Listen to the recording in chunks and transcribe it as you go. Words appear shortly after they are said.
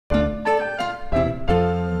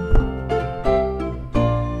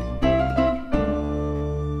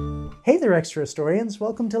Hey there, extra historians.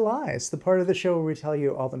 Welcome to Lies, the part of the show where we tell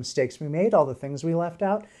you all the mistakes we made, all the things we left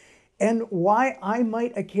out, and why I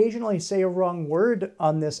might occasionally say a wrong word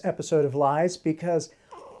on this episode of Lies, because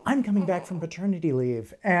I'm coming back from paternity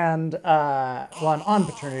leave, and, well, I'm on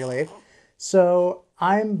paternity leave, so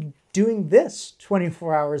I'm doing this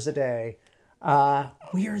 24 hours a day.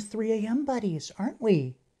 We are 3 a.m. buddies, aren't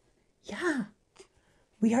we? Yeah.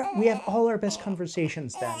 We have all our best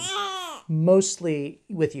conversations then, mostly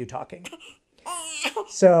with you talking.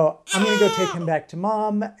 So I'm going to go take him back to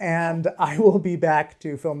mom, and I will be back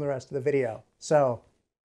to film the rest of the video. So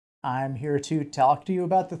I'm here to talk to you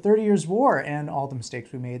about the 30 Years' War and all the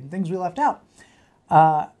mistakes we made and things we left out.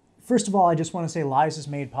 First of all, I just want to say Lies is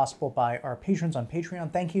made possible by our patrons on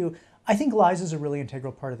Patreon. Thank you. I think Lies is a really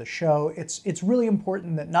integral part of the show. It's really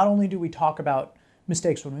important that not only do we talk about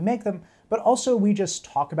mistakes when we make them, but also we just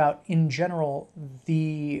talk about, in general,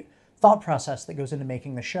 the thought process that goes into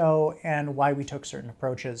making the show and why we took certain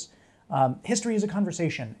approaches. History is a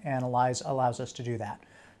conversation, and Lies allows us to do that.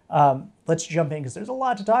 Let's jump in, because there's a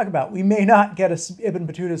lot to talk about. We may not get a Ibn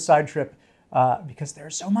Battuta side trip, because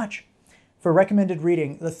there's so much. For recommended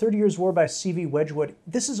reading, The 30 Years' War by C.V. Wedgwood.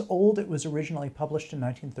 This is old. It was originally published in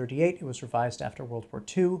 1938. It was revised after World War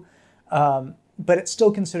II. But it's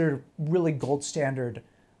still considered really gold standard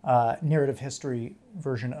narrative history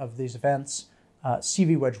version of these events.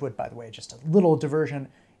 C.V. Wedgwood, by the way, just a little diversion,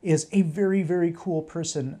 is a very, very cool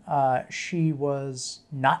person. She was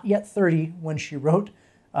not yet 30 when she wrote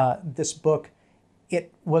this book.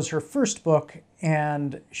 It was her first book,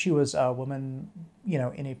 and she was a woman,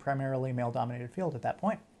 in a primarily male-dominated field at that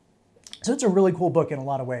point. So it's a really cool book in a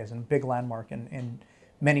lot of ways, and a big landmark in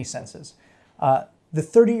many senses. The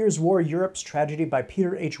 30 Years' War, Europe's Tragedy by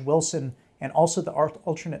Peter H. Wilson, and also the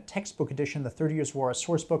alternate textbook edition, The 30 Years' War, a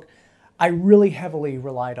source book. I really heavily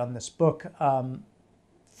relied on this book.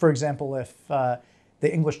 For example, if the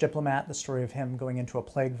English diplomat, the story of him going into a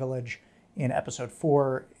plague village in episode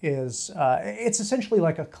 4 is, it's essentially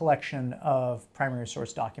like a collection of primary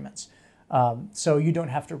source documents. So you don't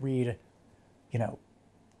have to read,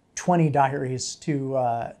 20 diaries to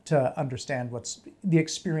understand what's the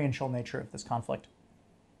experiential nature of this conflict.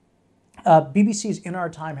 BBC's In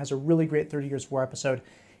Our Time has a really great 30 Years' War episode.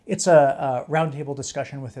 It's a roundtable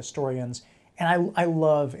discussion with historians, and I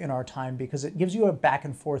love In Our Time because it gives you a back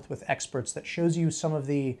and forth with experts that shows you some of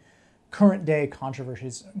the current day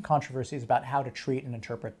controversies about how to treat and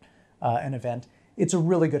interpret an event. It's a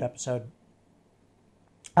really good episode.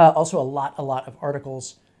 Also a lot of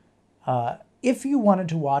articles. If you wanted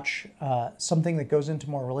to watch something that goes into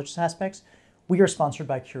more religious aspects, we are sponsored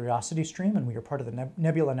by CuriosityStream, and we are part of the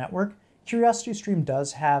Nebula Network. CuriosityStream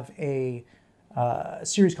does have a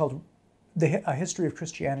series called A History of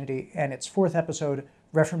Christianity, and its 4th episode,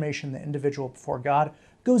 Reformation, the Individual Before God,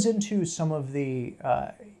 goes into some of the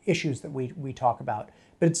issues that we talk about,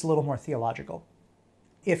 but it's a little more theological.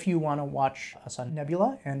 If you want to watch us on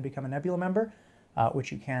Nebula and become a Nebula member,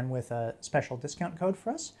 which you can with a special discount code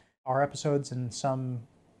for us, our episodes and some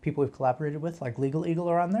people we've collaborated with, like Legal Eagle,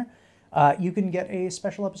 are on there. You can get a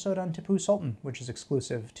special episode on Tipu Sultan, which is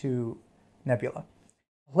exclusive to Nebula.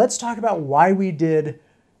 Let's talk about why we did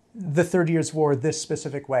the 30 Years' War this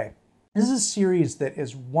specific way. This is a series that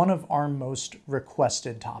is one of our most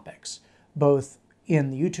requested topics, both in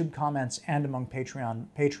the YouTube comments and among Patreon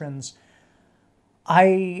patrons.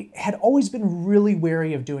 I had always been really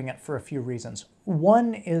wary of doing it for a few reasons.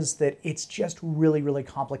 One is that it's just really, really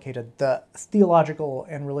complicated. The theological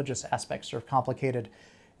and religious aspects are complicated.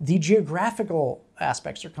 The geographical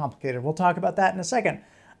aspects are complicated. We'll talk about that in a second.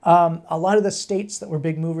 A lot of the states that were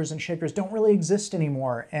big movers and shakers don't really exist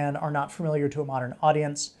anymore and are not familiar to a modern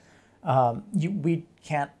audience. We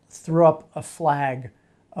can't throw up a flag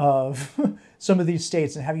of some of these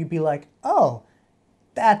states and have you be like, oh,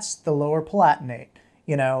 that's the Lower Palatinate,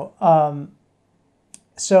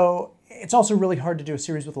 So it's also really hard to do a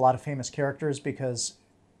series with a lot of famous characters because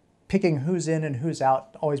picking who's in and who's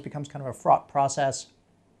out always becomes kind of a fraught process.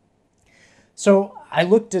 So I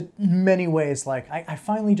looked at many ways. I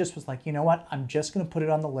finally just was like, you know what? I'm just going to put it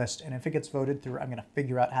on the list, and if it gets voted through, I'm going to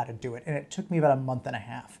figure out how to do it. And it took me about a month and a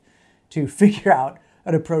half to figure out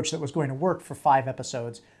an approach that was going to work for 5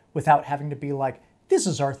 episodes without having to be like, this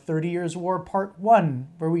is our 30 Years' War Part 1,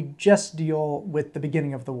 where we just deal with the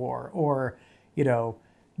beginning of the war, or,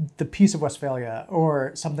 the Peace of Westphalia,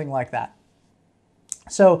 or something like that.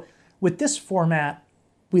 So with this format,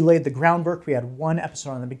 we laid the groundwork. We had 1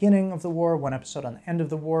 episode on the beginning of the war, 1 episode on the end of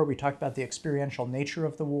the war. We talked about the experiential nature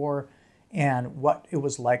of the war and what it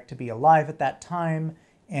was like to be alive at that time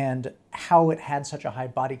and how it had such a high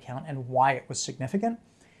body count and why it was significant.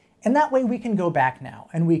 And that way we can go back now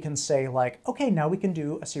and we can say like, okay, now we can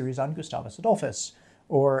do a series on Gustavus Adolphus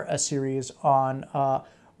or a series on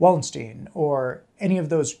Wallenstein or any of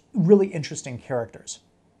those really interesting characters.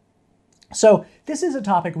 So this is a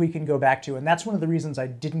topic we can go back to, and that's one of the reasons I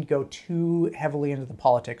didn't go too heavily into the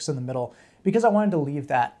politics in the middle, because I wanted to leave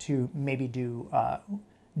that to maybe do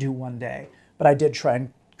one day. But I did try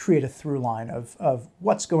and create a through line of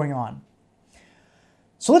what's going on.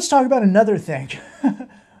 So let's talk about another thing.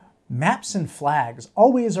 Maps and flags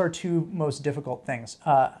always are two most difficult things.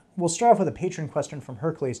 We'll start off with a patron question from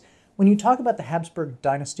Hercules. When you talk about the Habsburg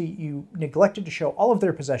dynasty, you neglected to show all of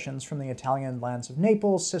their possessions from the Italian lands of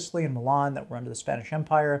Naples, Sicily, and Milan that were under the Spanish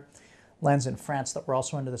Empire, lands in France that were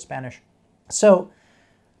also under the Spanish. So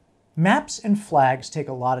maps and flags take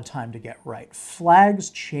a lot of time to get right. Flags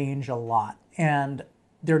change a lot, and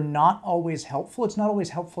they're not always helpful. It's not always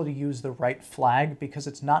helpful to use the right flag because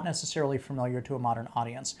it's not necessarily familiar to a modern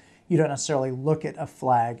audience. You don't necessarily look at a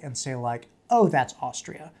flag and say like, oh, that's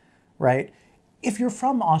Austria, right? If you're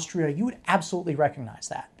from Austria, you would absolutely recognize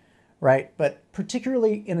that, right? But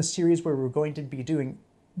particularly in a series where we're going to be doing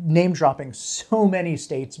name dropping so many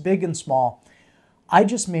states, big and small, I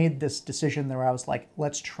just made this decision where I was like,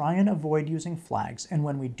 let's try and avoid using flags. And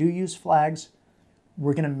when we do use flags,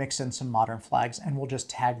 we're going to mix in some modern flags and we'll just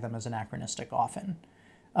tag them as anachronistic often.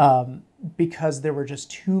 Because there were just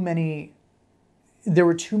too many, there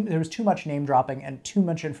was too much name dropping and too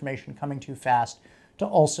much information coming too fast to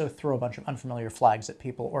also throw a bunch of unfamiliar flags at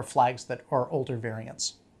people or flags that are older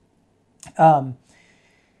variants. And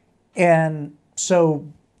so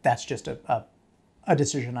that's just a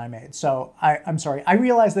decision I made. So I'm sorry. I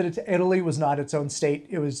realized that Italy was not its own state.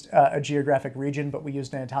 It was a geographic region, but we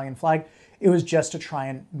used an Italian flag. It was just to try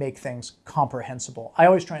and make things comprehensible. I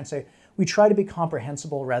always try and say, we try to be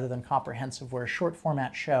comprehensible rather than comprehensive. We're a short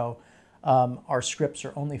format show. Our scripts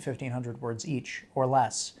are only 1,500 words each or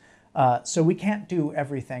less. So we can't do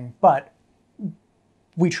everything, but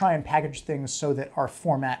we try and package things so that our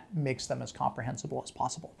format makes them as comprehensible as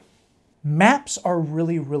possible. Maps are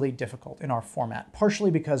really, really difficult in our format,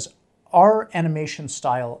 partially because our animation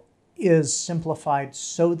style is simplified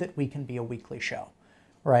so that we can be a weekly show,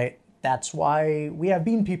 right? That's why we have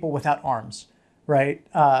Bean People without arms, right?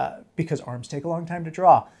 Because arms take a long time to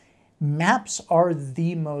draw. Maps are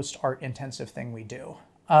the most art-intensive thing we do.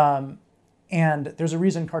 And there's a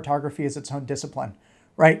reason cartography is its own discipline,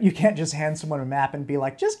 right? You can't just hand someone a map and be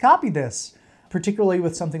like, just copy this. Particularly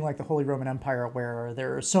with something like the Holy Roman Empire where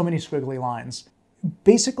there are so many squiggly lines.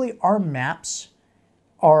 Basically, our maps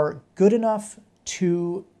are good enough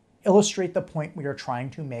to illustrate the point we are trying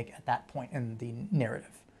to make at that point in the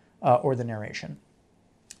narrative or the narration.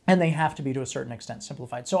 And they have to be, to a certain extent,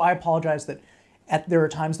 simplified. So I apologize that there are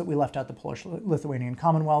times that we left out the Polish-Lithuanian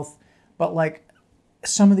Commonwealth, but like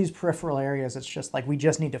some of these peripheral areas, it's just like we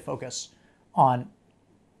just need to focus on,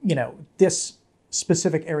 you know, this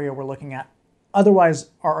specific area we're looking at.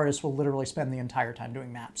 Otherwise, our artists will literally spend the entire time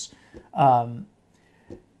doing maps.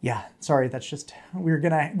 Yeah, sorry, that's just,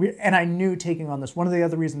 and I knew taking on this, one of the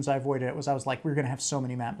other reasons I avoided it was I was like, we're gonna have so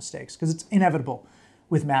many map mistakes, because it's inevitable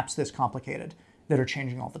with maps this complicated that are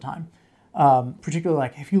changing all the time. Particularly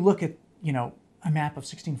like, if you look at, you know, a map of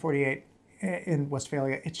 1648 in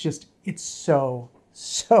Westphalia, it's so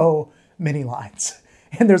many lines.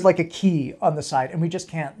 And there's like a key on the side, and we just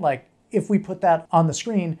can't, like, if we put that on the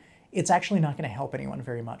screen, it's actually not going to help anyone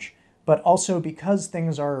very much. But also because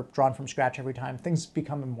things are drawn from scratch every time, things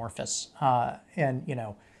become amorphous. And, you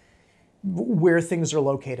know, where things are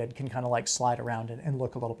located can kind of like slide around and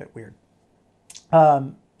look a little bit weird.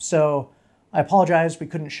 So I apologize, we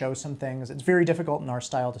couldn't show some things. It's very difficult in our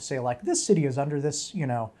style to say like, this city is under this, you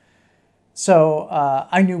know. So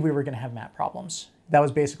I knew we were going to have map problems. That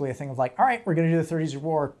was basically a thing of like, all right, we're going to do the 30 Years'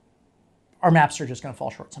 War. Our maps are just going to fall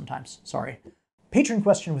short sometimes. Sorry. Patron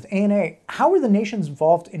question with A&A. How were the nations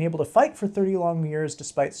involved and able to fight for 30 long years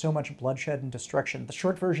despite so much bloodshed and destruction? The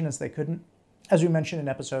short version is they couldn't. As we mentioned in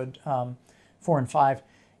episode 4 and 5,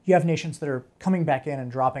 you have nations that are coming back in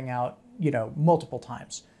and dropping out, you know, multiple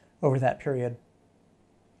times over that period.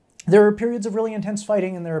 There are periods of really intense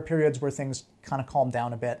fighting, and there are periods where things kind of calm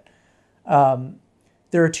down a bit.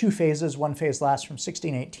 There are two phases. One phase lasts from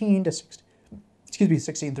 1618 to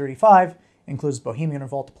 1635. Includes Bohemian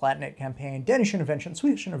Revolt, the Palatinate Campaign, Danish Intervention,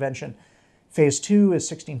 Swedish Intervention. Phase 2 is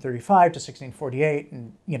 1635 to 1648,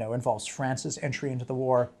 and, you know, involves France's entry into the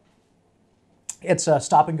war. It's a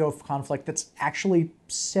stop-and-go conflict that's actually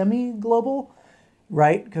semi-global,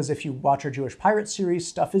 right? Because if you watch our Jewish Pirate series,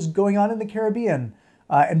 stuff is going on in the Caribbean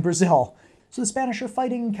and Brazil. So the Spanish are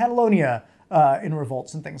fighting Catalonia. in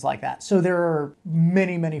revolts and things like that. So there are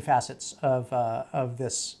many, many facets of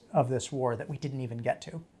this war that we didn't even get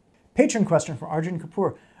to. Patron question from Arjun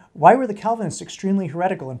Kapoor. Why were the Calvinists extremely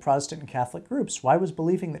heretical in Protestant and Catholic groups? Why was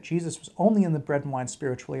believing that Jesus was only in the bread and wine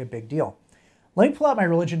spiritually a big deal? Let me pull out my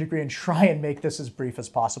religion degree and try and make this as brief as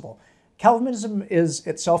possible. Calvinism is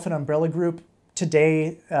itself an umbrella group.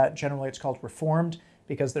 Today, generally it's called Reformed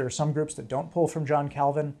because there are some groups that don't pull from John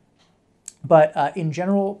Calvin. But in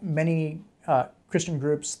general, many Christian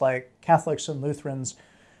groups like Catholics and Lutherans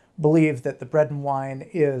believe that the bread and wine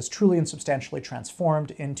is truly and substantially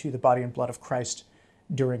transformed into the body and blood of Christ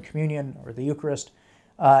during communion or the Eucharist.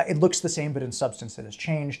 It looks the same, but in substance it has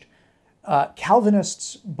changed.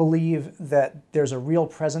 Calvinists believe that there's a real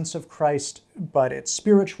presence of Christ, but it's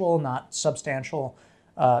spiritual, not substantial.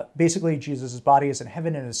 Basically, Jesus' body is in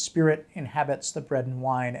heaven and his spirit inhabits the bread and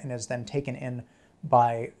wine and is then taken in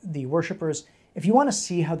by the worshipers. If you want to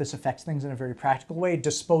see how this affects things in a very practical way,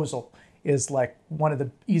 disposal is like one of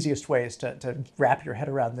the easiest ways to wrap your head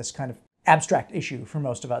around this kind of abstract issue for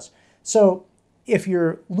most of us. So if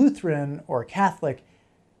you're Lutheran or Catholic,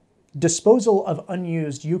 disposal of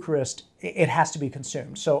unused Eucharist, it has to be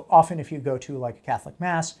consumed. So often if you go to like a Catholic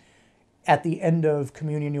Mass, at the end of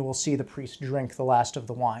communion, you will see the priest drink the last of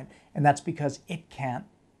the wine. And that's because it can't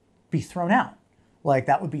be thrown out. Like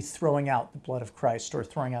that would be throwing out the blood of Christ or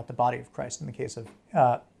throwing out the body of Christ in the case of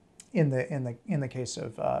in the case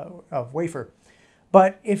of wafer.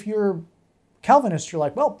 But if you're Calvinist, you're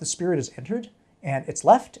like, well, the Spirit has entered and it's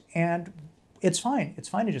left and it's fine. It's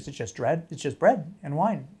fine. It's just bread. It's just bread and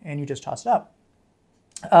wine, and you just toss it up.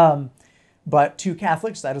 But to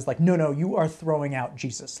Catholics, that is like, no, you are throwing out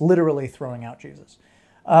Jesus, literally throwing out Jesus.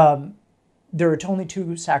 There are only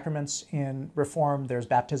two sacraments in Reform. There's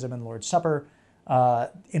baptism and Lord's Supper.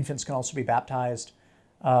 Infants can also be baptized.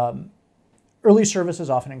 Early services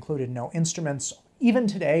often included no instruments. Even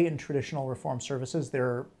today in traditional Reformed services, there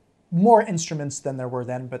are more instruments than there were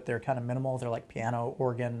then, but they're kind of minimal. They're like piano,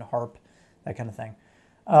 organ, harp, that kind of thing.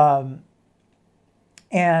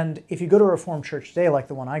 And if you go to a Reformed church today, like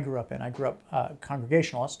the one I grew up in, I grew up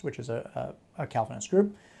Congregationalist, which is a Calvinist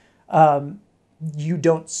group, you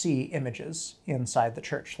don't see images inside the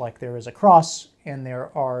church. Like there is a cross and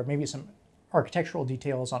there are maybe some architectural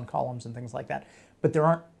details on columns and things like that, but there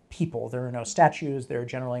aren't people. There are no statues. There are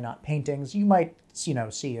generally not paintings. You might, see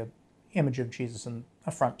an image of Jesus in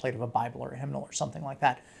a front plate of a Bible or a hymnal or something like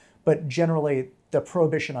that. But generally, the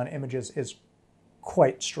prohibition on images is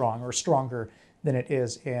quite strong, or stronger than it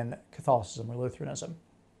is in Catholicism or Lutheranism.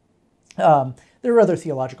 There are other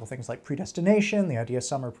theological things like predestination, the idea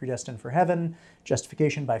some are predestined for heaven,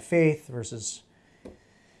 justification by faith versus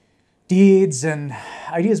deeds, and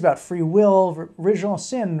ideas about free will, original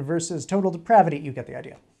sin versus total depravity. You get the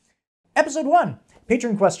idea. Episode 1.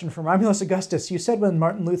 Patron question from Romulus Augustus. You said when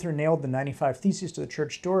Martin Luther nailed the 95 Theses to the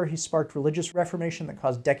church door, he sparked religious reformation that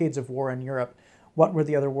caused decades of war in Europe. What were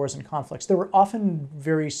the other wars and conflicts? There were often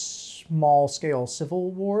very small-scale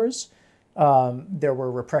civil wars. There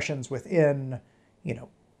were repressions within,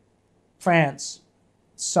 France,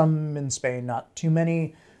 some in Spain, not too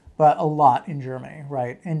many, but a lot in Germany,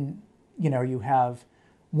 right? And, you have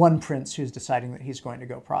one prince who's deciding that he's going to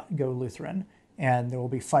go Lutheran, and there will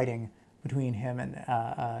be fighting between him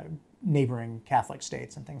and neighboring Catholic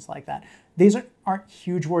states and things like that. These aren't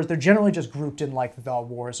huge wars. They're generally just grouped in like the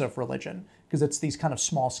wars of religion, because it's these kind of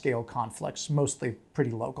small-scale conflicts, mostly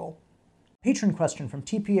pretty local. Patron question from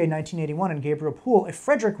TPA 1981 and Gabriel Poole. If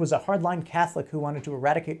Frederick was a hardline Catholic who wanted to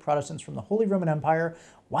eradicate Protestants from the Holy Roman Empire,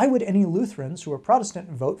 why would any Lutherans who are Protestant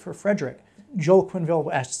vote for Frederick? Joel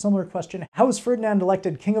Quinville asked a similar question. How was Ferdinand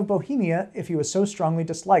elected King of Bohemia if he was so strongly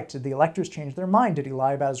disliked? Did the electors change their mind? Did he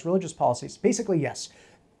lie about his religious policies? Basically, yes.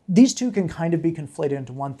 These two can kind of be conflated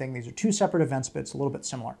into one thing. These are two separate events, but it's a little bit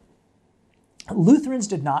similar. Lutherans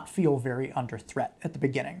did not feel very under threat at the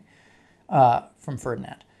beginning from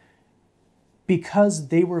Ferdinand, because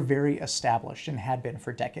they were very established and had been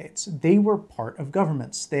for decades. They were part of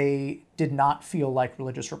governments. They did not feel like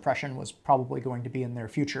religious repression was probably going to be in their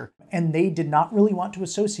future. And they did not really want to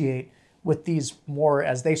associate with these more,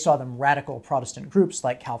 as they saw them, radical Protestant groups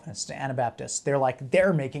like Calvinists and Anabaptists. They're like,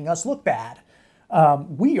 they're making us look bad.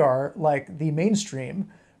 We are like the mainstream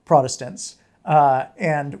Protestants.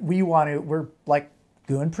 And we're like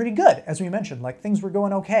doing pretty good, as we mentioned, like things were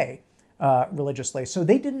going okay. Religiously. So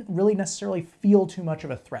they didn't really necessarily feel too much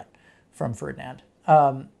of a threat from Ferdinand.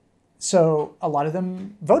 So a lot of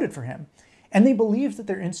them voted for him. And they believed that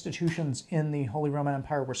their institutions in the Holy Roman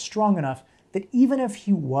Empire were strong enough that even if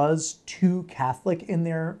he was too Catholic in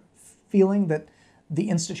their feeling, that the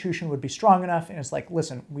institution would be strong enough. And it's like,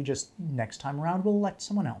 listen, next time around, we'll elect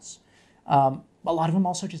someone else. A lot of them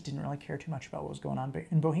also just didn't really care too much about what was going on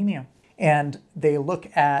in Bohemia. And they look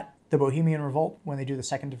at the Bohemian Revolt when they do the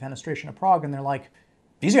Second Defenestration of Prague, and they're like,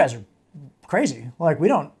 these guys are crazy. Like, we're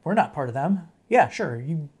not part of them. Yeah, sure,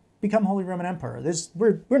 you become Holy Roman Emperor.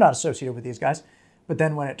 We're not associated with these guys. But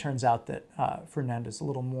then when it turns out that Ferdinand is a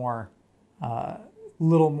little more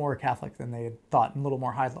Catholic than they had thought, and a little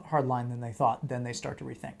more hardline than they thought, then they start to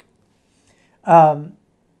rethink.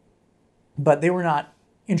 But they were not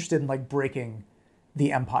interested in like breaking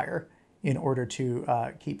the empire in order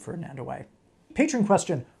to keep Ferdinand away. Patron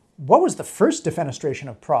question, what was the first defenestration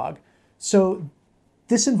of Prague? So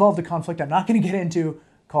this involved a conflict I'm not going to get into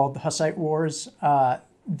called the Hussite Wars.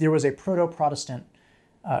 There was a proto-Protestant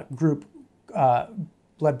group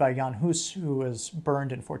led by Jan Hus, who was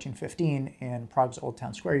burned in 1415 in Prague's Old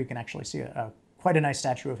Town Square. You can actually see quite a nice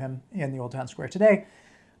statue of him in the Old Town Square today.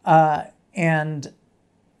 And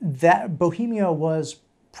that Bohemia was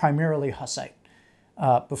primarily Hussite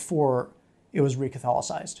before it was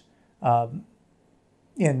re-Catholicized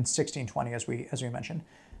in 1620, as we mentioned.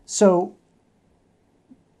 So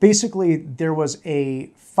basically, there was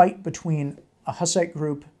a fight between a Hussite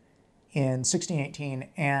group in 1618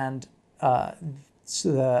 and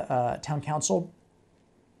the town council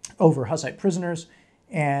over Hussite prisoners,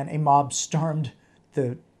 and a mob stormed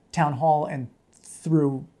the town hall and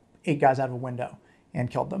threw 8 guys out of a window and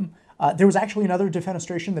killed them. There was actually another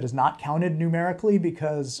defenestration that is not counted numerically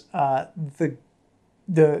because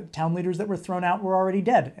the town leaders that were thrown out were already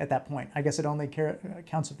dead at that point. I guess it only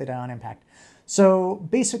counts if they die on impact. So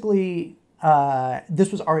basically,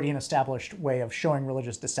 this was already an established way of showing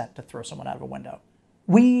religious dissent to throw someone out of a window.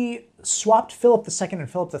 We swapped Philip II and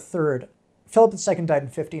Philip III. Philip II died in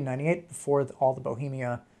 1598 before the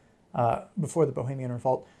Bohemian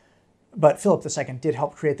Revolt, but Philip II did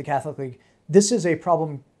help create the Catholic League. This is a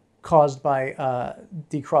problem caused by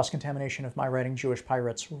the cross-contamination of my writing Jewish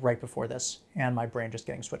pirates right before this, and my brain just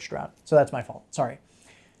getting switched around. So that's my fault. Sorry.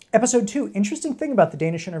 Episode 2, interesting thing about the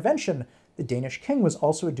Danish intervention. The Danish king was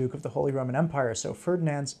also a Duke of the Holy Roman Empire, so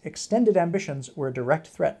Ferdinand's extended ambitions were a direct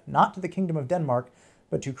threat not to the Kingdom of Denmark,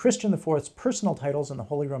 but to Christian IV's personal titles in the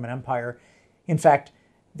Holy Roman Empire. In fact,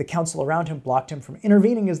 the council around him blocked him from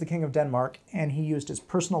intervening as the King of Denmark, and he used his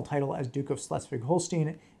personal title as Duke of Schleswig-Holstein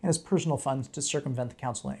and his personal funds to circumvent the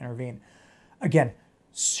council and intervene. Again,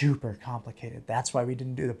 super complicated. That's why we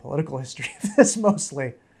didn't do the political history of this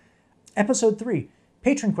mostly. Episode 3,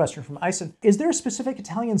 patron question from Ison. Is there a specific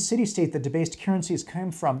Italian city-state that debased currencies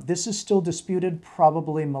came from? This is still disputed,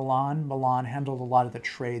 probably Milan. Milan handled a lot of the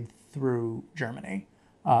trade through Germany.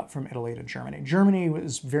 From Italy to Germany. Germany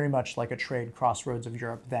was very much like a trade crossroads of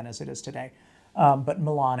Europe then as it is today. But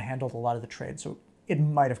Milan handled a lot of the trade, so it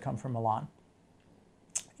might have come from Milan.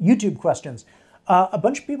 YouTube questions. A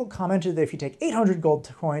bunch of people commented that if you take 800 gold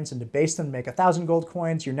coins and debase them to make 1,000 gold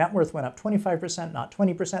coins, your net worth went up 25%, not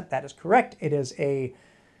 20%. That is correct. It is a,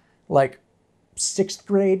 6th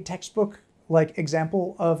grade textbook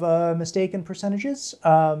example of a mistake in percentages,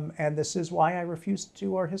 and this is why I refuse to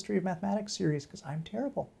do our History of Mathematics series, because I'm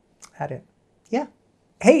terrible at it. Yeah.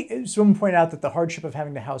 Hey, someone pointed out that the hardship of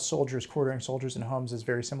having to house soldiers, quartering soldiers in homes is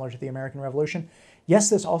very similar to the American Revolution. Yes,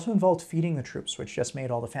 this also involved feeding the troops, which just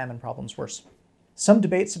made all the famine problems worse. Some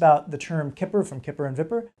debates about the term kipper from kipper and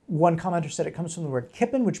vipper. One commenter said it comes from the word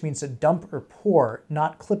kippen, which means to dump or pour,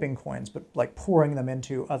 not clipping coins, but like pouring them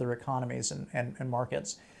into other economies and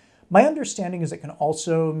markets. My understanding is it can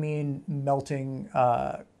also mean melting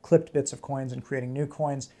clipped bits of coins and creating new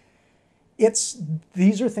coins.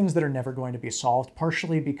 These are things that are never going to be solved,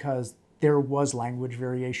 partially because there was language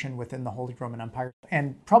variation within the Holy Roman Empire,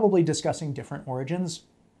 and probably discussing different origins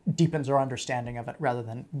deepens our understanding of it rather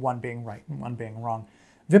than one being right and one being wrong.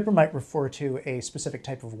 Vipper might refer to a specific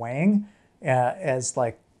type of weighing as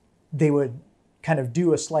they would kind of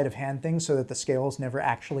do a sleight of hand thing so that the scales never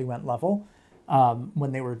actually went level.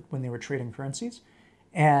 When they were trading currencies,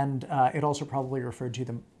 and it also probably referred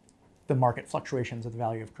to the market fluctuations of the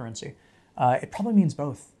value of currency. It probably means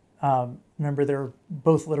both. Remember, there are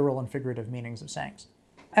both literal and figurative meanings of sayings.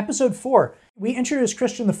 Episode 4, we introduced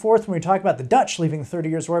Christian IV when we talked about the Dutch leaving the 30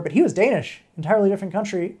 Years' War, but he was Danish, entirely different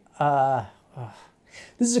country.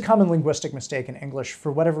 This is a common linguistic mistake in English. For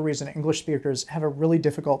whatever reason, English speakers have a really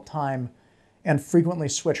difficult time and frequently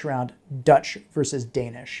switch around Dutch versus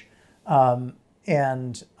Danish.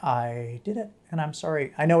 And I did it, and I'm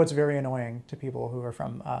sorry. I know it's very annoying to people who are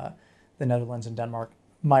from the Netherlands and Denmark.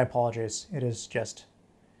 My apologies. It is just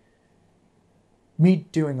me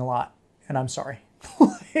doing a lot, and I'm sorry.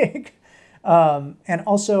 And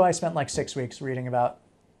also, I spent 6 weeks reading about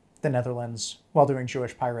the Netherlands while doing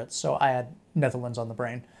Jewish pirates, so I had Netherlands on the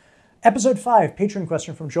brain. Episode 5, patron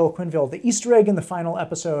question from Joel Quinville. The Easter egg in the final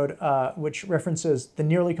episode, which references the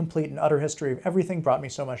nearly complete and utter history of everything, brought me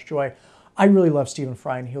so much joy. I really love Stephen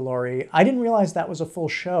Fry and Hugh Laurie. I didn't realize that was a full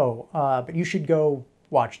show, but you should go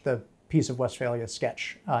watch the Peace of Westphalia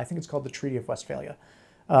sketch. I think it's called The Treaty of Westphalia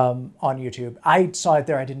on YouTube. I saw it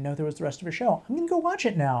there. I didn't know there was the rest of a show. I'm going to go watch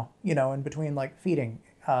it now, you know, in between like feeding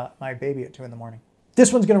my baby at 2 in the morning.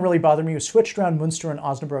 This one's going to really bother me. We switched around Munster and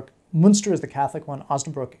Osnabrück. Munster is the Catholic one.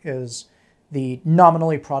 Osnabrück is the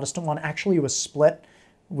nominally Protestant one. Actually, it was split,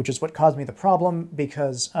 which is what caused me the problem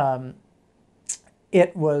because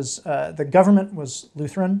it was the government was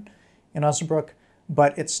Lutheran in Osnabrück,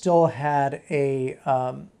 but it still had a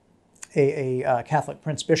Catholic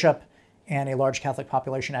prince bishop and a large Catholic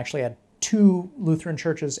population. Actually, had 2 Lutheran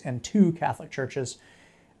churches and 2 Catholic churches,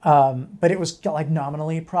 but it was like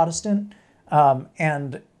nominally Protestant.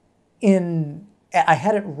 And I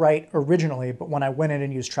had it right originally, but when I went in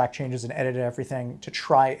and used track changes and edited everything to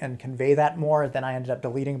try and convey that more, then I ended up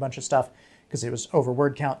deleting a bunch of stuff because it was over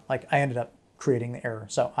word count. Like I ended up creating the error,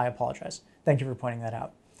 so I apologize. Thank you for pointing that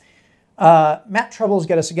out. Matt Troubles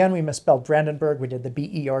get us again. We misspelled Brandenburg. We did the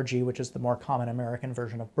B-E-R-G, which is the more common American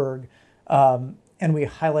version of Berg. And we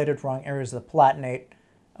highlighted wrong areas of the Palatinate.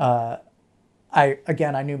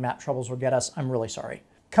 I knew Matt Troubles would get us. I'm really sorry.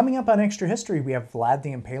 Coming up on Extra History, we have Vlad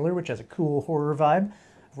the Impaler, which has a cool horror vibe.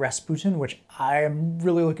 Rasputin, which I am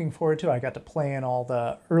really looking forward to. I got to play in all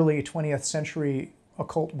the early 20th century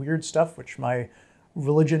occult weird stuff, which my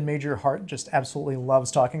religion major heart just absolutely loves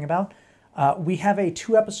talking about. We have a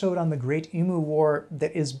 2-episode on the Great Emu War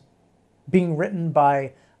that is being written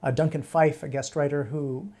by Duncan Fife, a guest writer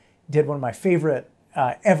who did one of my favorite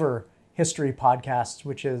ever history podcasts,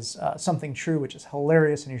 which is Something True, which is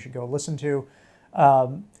hilarious and you should go listen to.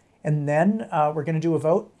 And then we're going to do a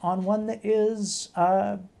vote on one that is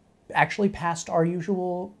actually past our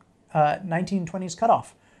usual 1920s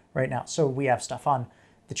cutoff right now. So we have stuff on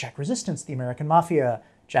the Czech resistance, the American mafia,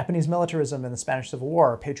 Japanese militarism, and the Spanish Civil War.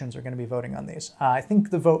 Our patrons are going to be voting on these. I think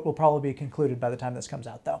the vote will probably be concluded by the time this comes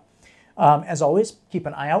out, though. As always, keep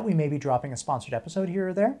an eye out. We may be dropping a sponsored episode here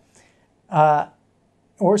or there.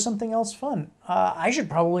 Or something else fun. I should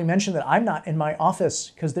probably mention that I'm not in my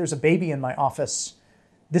office because there's a baby in my office.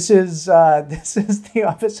 This is the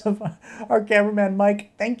office of our cameraman,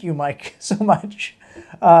 Mike. Thank you, Mike, so much.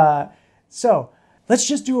 So let's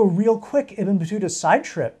just do a real quick Ibn Battuta side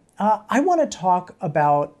trip. I want to talk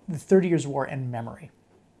about the 30 Years' War and memory.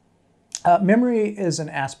 Memory is an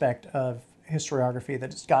aspect of historiography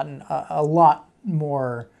that has gotten a lot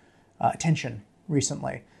more attention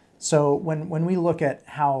recently. So when we look at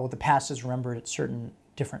how the past is remembered at certain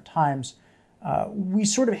different times, we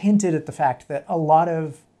sort of hinted at the fact that a lot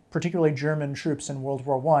of particularly German troops in World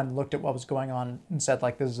War I looked at what was going on and said,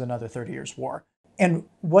 like, this is another 30 Years' War. And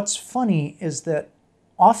what's funny is that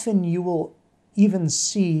often you will even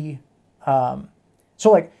see,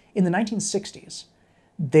 so like in the 1960s,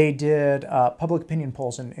 they did public opinion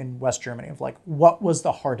polls in West Germany of like, what was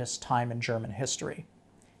the hardest time in German history?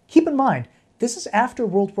 Keep in mind, this is after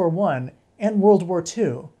World War I and World War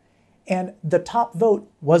II, and the top vote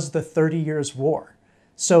was the 30 Years' War.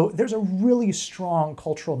 So there's a really strong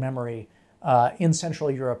cultural memory in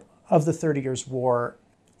Central Europe of the 30 Years' War,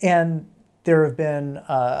 and there have been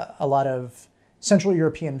a lot of Central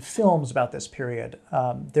European films about this period.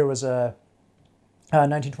 There was a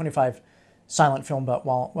 1925 silent film about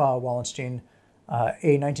Wallenstein,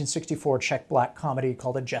 a 1964 Czech black comedy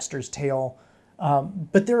called A Jester's Tale.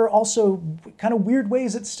 But there are also kind of weird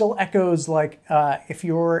ways it still echoes, like if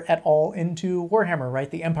you're at all into Warhammer, right?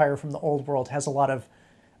 The Empire from the Old World has a lot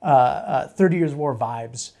of 30 Years' War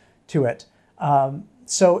vibes to it.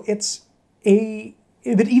 So it's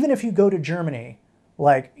but even if you go to Germany,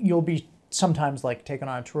 like you'll be sometimes like taken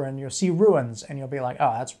on a tour and you'll see ruins and you'll be like,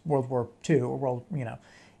 oh, that's World War II or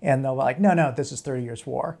and they'll be like, no, this is 30 Years'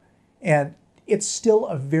 War. And it's still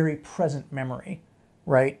a very present memory,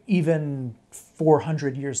 right? Even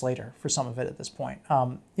 400 years later for some of it at this point.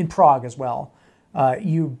 In Prague as well,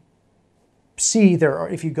 you see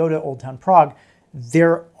if you go to Old Town Prague,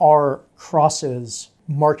 there are crosses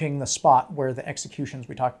marking the spot where the executions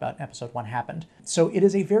we talked about in episode 1 happened. So it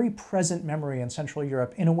is a very present memory in Central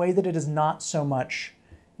Europe in a way that it is not so much,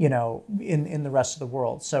 in the rest of the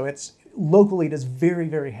world. So it's locally, it is very,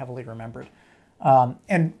 very heavily remembered.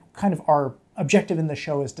 And kind of our objective in the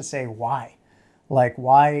show is to say why. Like,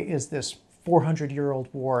 why is this 400-year-old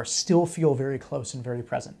war still feel very close and very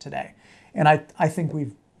present today? And I think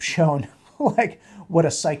we've shown like what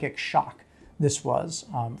a psychic shock this was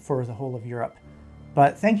for the whole of Europe.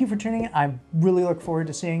 But thank you for tuning in. I really look forward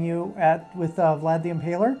to seeing you with Vlad the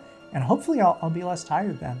Impaler, and hopefully I'll be less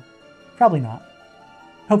tired then. Probably not.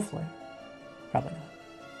 Hopefully. Probably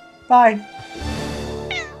not. Bye.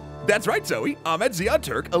 That's right, Zoe. Ahmed Ziad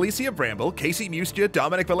Turk, Alicia Bramble, Casey Mustia,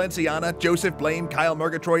 Dominic Valenciana, Joseph Blaine, Kyle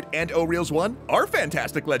Murgatroyd, and O'Reels1 are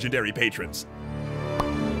fantastic legendary patrons.